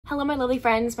Hello my lovely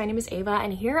friends, my name is Ava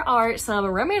and here are some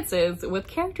romances with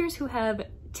characters who have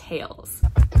tails.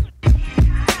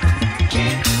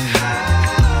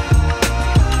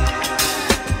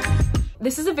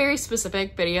 This is a very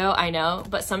specific video, I know,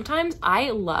 but sometimes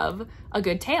I love a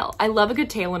good tale. I love a good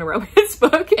tale in a romance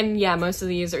book. And yeah, most of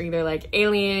these are either like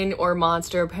alien or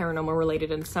monster, paranormal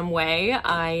related in some way.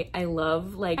 I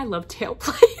love tale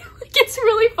play. It's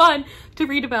really fun to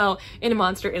read about in a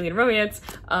monster alien romance.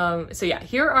 So yeah,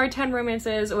 here are 10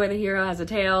 romances where the hero has a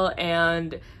tail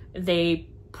and they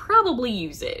probably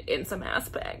use it in some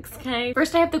aspects, okay?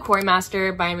 First I have The Quarry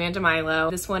Master by Amanda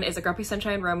Milo. This one is a Grumpy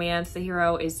Sunshine romance. The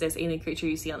hero is this alien creature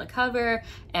you see on the cover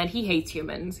and he hates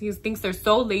humans. He thinks they're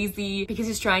so lazy because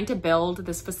he's trying to build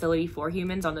this facility for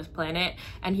humans on this planet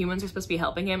and humans are supposed to be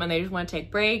helping him and they just want to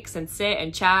take breaks and sit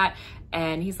and chat.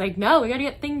 And he's like, no, we gotta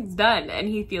get things done. And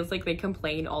he feels like they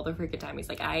complain all the freaking time. He's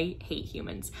like, I hate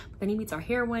humans. But then he meets our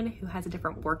heroine who has a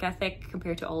different work ethic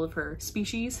compared to all of her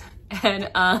species. And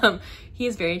he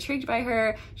is very intrigued by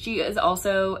her. She is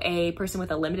also a person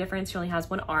with a limb difference. She only has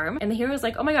one arm. And the hero is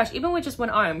like, oh my gosh, even with just one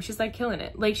arm, she's like killing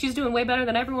it. Like she's doing way better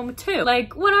than everyone with two.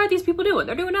 Like what are these people doing?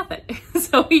 They're doing nothing.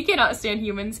 So he cannot stand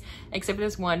humans except for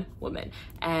this one woman.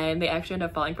 And they actually end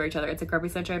up falling for each other. It's a Grumpy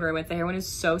Sunshine romance. The heroine is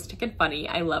so stinking funny.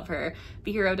 I love her.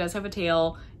 The hero does have a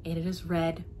tail and it is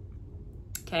red.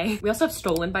 Okay. We also have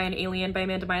Stolen by an Alien by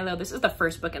Amanda Milo. This is the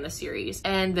first book in the series.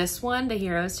 And this one, the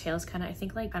hero's tail is kind of, I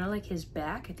think kind of like his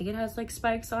back. I think it has like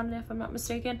spikes on it if I'm not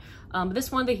mistaken. But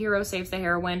this one, the hero saves the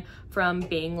heroine from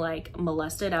being like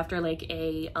molested after like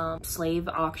a slave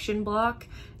auction block.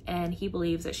 And he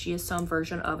believes that she is some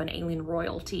version of an alien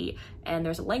royalty and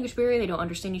there's a language barrier, they don't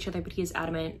understand each other, but he is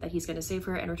adamant that he's going to save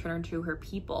her and return her to her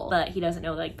people. But he doesn't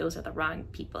know like those are the wrong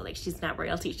people, like she's not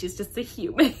royalty, she's just a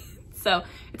human. So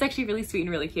it's actually really sweet and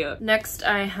really cute. Next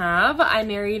I have I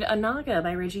Married a Naga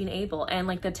by Regine Abel, and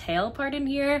like the tail part in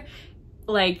here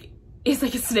like is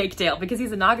like a snake tail because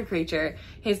he's a Naga creature.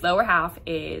 His lower half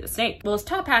is a snake. Well, his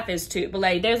top half is too, but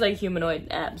like there's like humanoid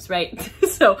abs, right?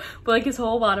 So, but like his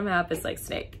whole bottom half is like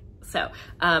snake. So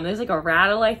there's like a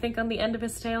rattle, I think, on the end of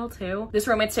his tail too. This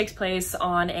romance takes place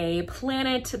on a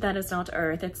planet that is not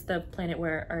Earth. It's the planet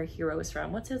where our hero is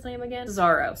from. What's his name again?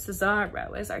 Cesaro.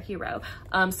 Cesaro is our hero.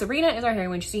 Serena is our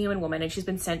heroine. She's a human woman and she's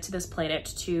been sent to this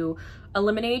planet to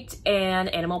eliminate an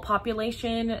animal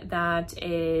population that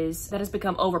has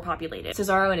become overpopulated.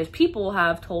 Cesaro and his people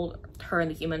have told her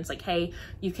and the humans like, hey,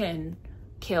 you can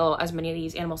kill as many of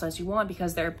these animals as you want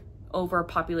because they're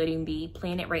overpopulating the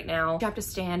planet right now. You have to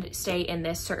stay in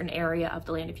this certain area of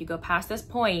the land. If you go past this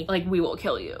point, like we will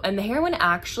kill you. And the heroine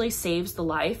actually saves the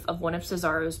life of one of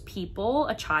Cesaro's people,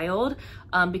 a child,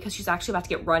 because she's actually about to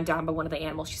get run down by one of the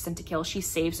animals she's sent to kill. She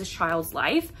saves this child's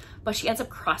life, but she ends up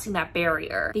crossing that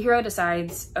barrier. The hero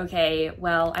decides, okay,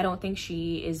 well, I don't think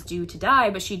she is due to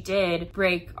die, but she did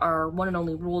break our one and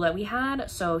only rule that we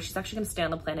had. So she's actually gonna stay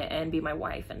on the planet and be my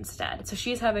wife instead. So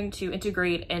she's having to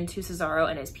integrate into Cesaro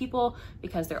and his people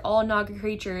because they're all Naga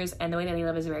creatures and the way that they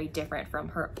live is very different from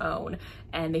her own.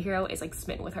 And the hero is like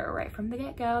smitten with her right from the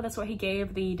get-go. That's why he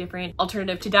gave the different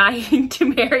alternative to dying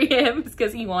to marry him,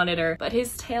 because he wanted her. But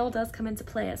his tail does come into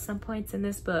play at some points in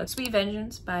this book. Sweet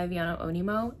Vengeance by Viano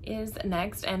Onimo is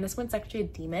next, and this one's actually a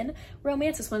demon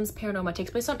romance. This one's paranormal. It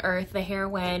takes place on Earth. The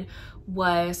heroine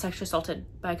was sexually assaulted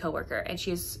by a coworker and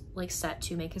she is like set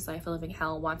to make his life a living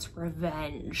hell, wants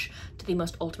revenge to the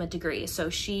most ultimate degree. So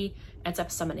she ends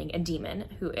up summoning a demon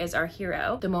who is our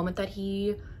hero. The moment that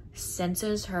he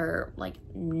senses her like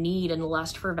need and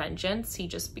lust for vengeance, he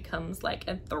just becomes like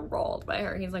enthralled by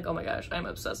her. He's like, oh my gosh, I'm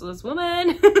obsessed with this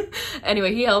woman.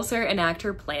 Anyway, he helps her enact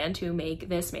her plan to make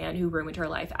this man who ruined her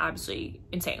life absolutely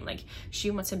insane. Like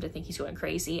she wants him to think he's going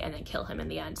crazy and then kill him in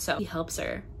the end. So he helps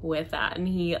her with that and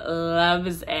he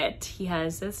loves it. He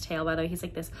has this tail, by the way, he's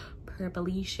like this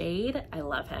purpley shade. I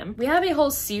love him. We have a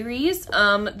whole series.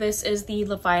 This is the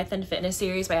Leviathan Fitness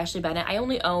series by Ashley Bennett. I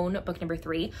only own book number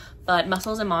 3, but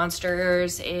Muscles and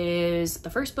Monsters is the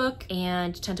first book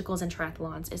and Tentacles and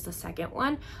Triathlons is the second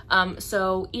one.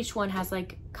 So each one has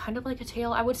like kind of like a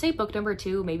tail. I would say book number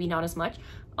 2, maybe not as much.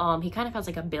 He kind of has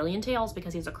like a billion tails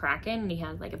because he's a kraken and he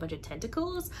has like a bunch of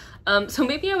tentacles. So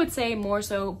maybe I would say more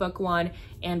so book 1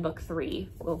 and book 3.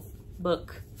 Well,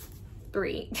 book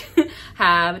 3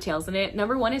 have tails in it.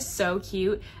 Number 1 is so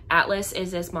cute. Atlas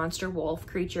is this monster wolf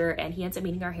creature and he ends up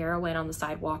meeting our heroine on the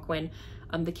sidewalk when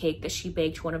the cake that she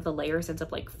baked, one of the layers ends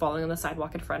up like falling on the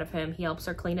sidewalk in front of him. He helps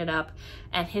her clean it up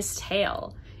and his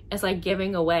tail is like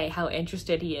giving away how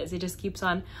interested he is. He just keeps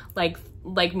on like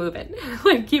moving,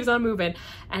 like keeps on moving.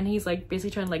 And he's like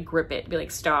basically trying to like grip it, be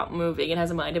like, stop moving. It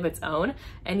has a mind of its own.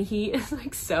 And he is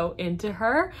like so into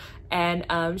her. And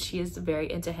she is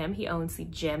very into him. He owns the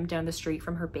gym down the street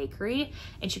from her bakery,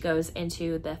 and she goes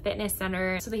into the fitness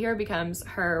center. So the hero becomes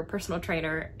her personal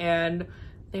trainer, and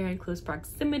they're in close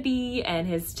proximity, and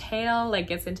his tail like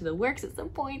gets into the works at some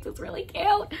points. It's really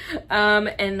cute.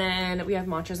 And then we have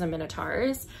monsters and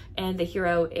minotaurs, and the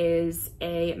hero is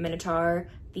a minotaur.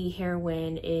 The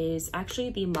heroine is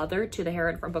actually the mother to the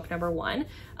heroine from book number 1.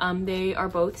 They are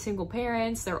both single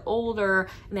parents, they're older,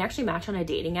 and they actually match on a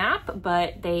dating app,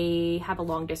 but they have a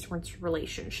long distance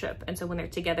relationship. And so when they're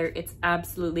together, it's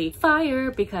absolutely fire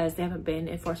because they haven't been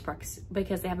in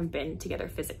because they haven't been together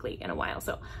physically in a while.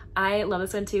 So I love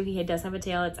this one too. He does have a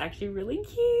tail. It's actually really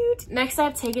cute. Next I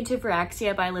have Taken to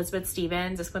Phyrexia by Elizabeth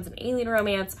Stevens. This one's an alien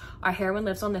romance. Our heroine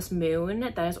lives on this moon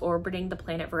that is orbiting the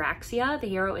planet Phyrexia. The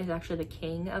hero is actually the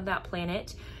king of that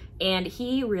planet, and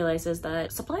he realizes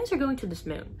that supplies are going to this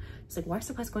moon. He's like, why are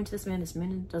supplies going to this moon? This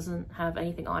moon doesn't have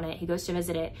anything on it. He goes to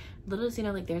visit it. Little does he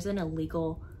know, like, there's an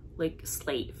illegal like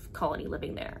slave colony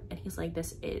living there, and he's like,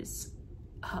 this is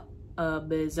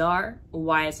bizarre.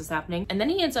 Why is this happening? And then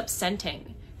he ends up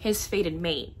scenting his fated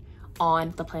mate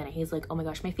on the planet. He's like, oh my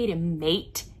gosh, my fated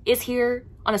mate is here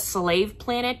on a slave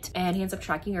planet. And he ends up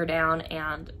tracking her down,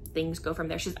 and things go from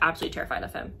there. She's absolutely terrified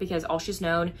of him because all she's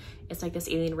known is like this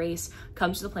alien race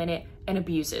comes to the planet and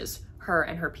abuses her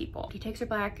and her people. He takes her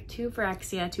back to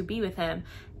Phyrexia to be with him,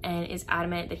 and is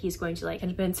adamant that he's going to like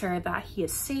convince her that he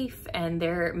is safe and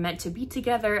they're meant to be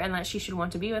together and that she should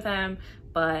want to be with him.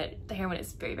 But the heroine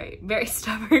is very, very, very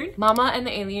stubborn. Mama and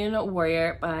the Alien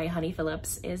Warrior by Honey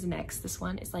Phillips is next. This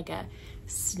one is like a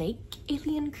snake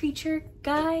alien creature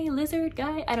guy, lizard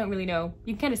guy. I don't really know.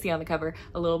 You can kind of see on the cover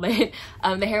a little bit.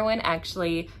 The heroine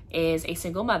actually is a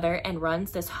single mother and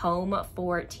runs this home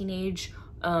for teenage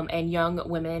and young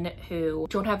women who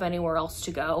don't have anywhere else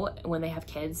to go when they have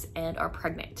kids and are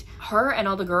pregnant. Her and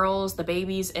all the girls, the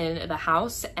babies in the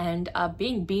house, end up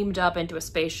being beamed up into a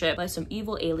spaceship by some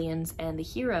evil aliens, and the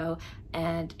hero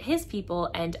and his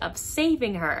people end up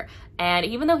saving her. And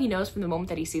even though he knows from the moment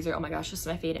that he sees her, oh my gosh, this is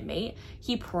my fated mate,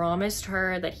 he promised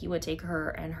her that he would take her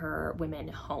and her women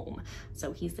home.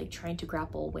 So he's like trying to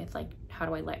grapple with like, how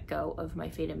do I let go of my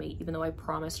fated mate, even though I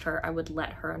promised her I would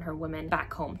let her and her women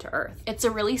back home to Earth. It's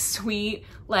a really sweet,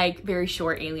 like very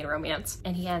short alien romance.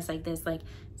 And he has like this like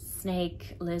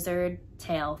snake lizard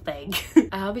tail thing.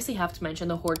 I obviously have to mention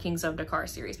the Horde Kings of Dakar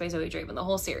series by Zoe Draven, the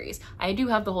whole series. I do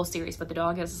have the whole series, but the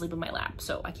dog has to sleep in my lap,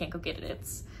 so I can't go get it.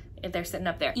 They're sitting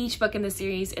up there. Each book in the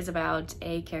series is about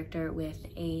a character with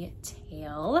a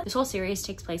tail. This whole series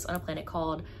takes place on a planet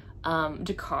called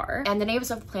Dakar, and the names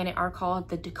of the planet are called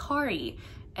the Dakari.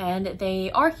 And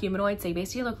they are humanoids. They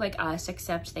basically look like us,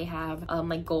 except they have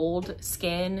like gold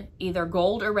skin, either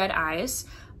gold or red eyes.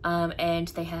 And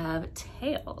they have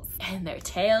tails, and their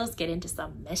tails get into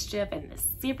some mischief in the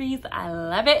series. I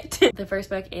love it. The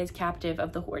first book is Captive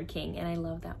of the Horde King, and I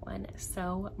love that one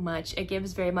so much. It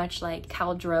gives very much like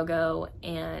Khal Drogo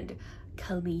and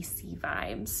Khaleesi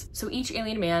vibes. So each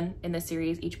alien man in the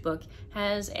series, each book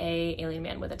has a alien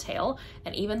man with a tail,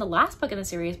 and even the last book in the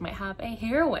series might have a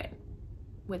heroine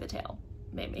with a tail.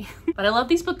 Maybe. But I love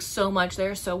these books so much.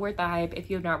 They're so worth the hype. If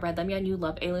you have not read them yet and you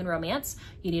love alien romance,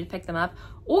 you need to pick them up.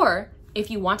 Or if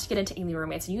you want to get into alien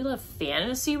romance and you love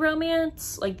fantasy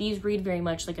romance, like these read very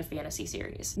much like a fantasy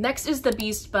series. Next is The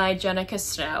Beast by Jenica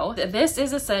Snow. This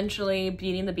is essentially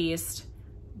Beauty and the Beast,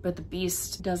 but the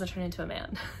beast doesn't turn into a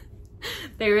man.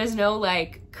 There is no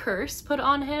like curse put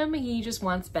on him. He just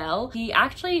wants Belle. He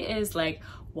actually is like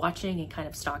watching and kind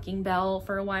of stalking Belle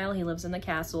for a while. He lives in the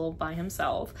castle by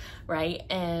himself, right?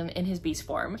 And in his beast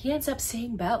form, he ends up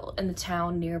seeing Belle in the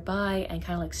town nearby and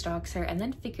kind of like stalks her, and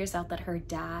then figures out that her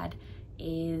dad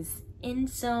is in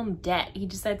some debt. He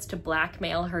decides to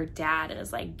blackmail her dad and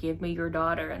is like, give me your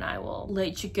daughter and I will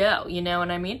let you go. You know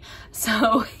what I mean?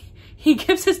 So he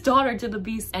gives his daughter to the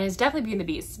beast, and it's definitely Beauty and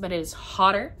the Beast, but it is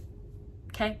hotter,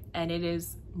 okay? And it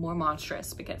is more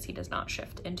monstrous because he does not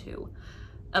shift into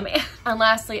a man. And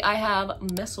lastly, I have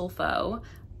Mistletoe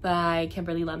by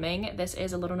Kimberly Lemming. This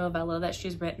is a little novella that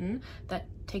she's written that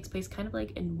takes place kind of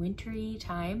like in wintry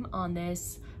time on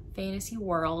this fantasy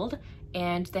world,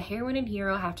 and the heroine and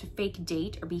hero have to fake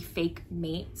date or be fake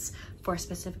mates for a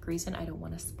specific reason. I don't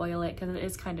want to spoil it because it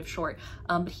is kind of short,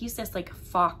 but he's this like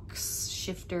fox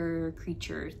shifter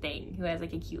creature thing who has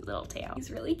like a cute little tail. He's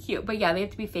really cute, but yeah, they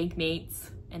have to be fake mates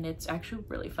and it's actually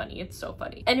really funny. It's so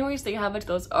funny. Anyways, there you have it.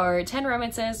 Those are 10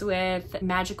 romances with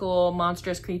magical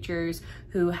monstrous creatures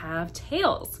who have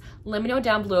tails. Let me know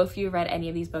down below if you read any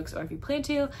of these books or if you plan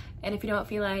to, and if you don't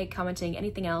feel like commenting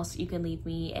anything else, you can leave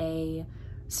me a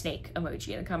snake emoji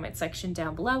in the comment section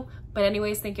down below. But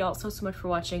anyways, thank you all so much for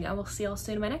watching. I will see y'all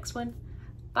soon in my next one.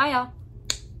 Bye y'all.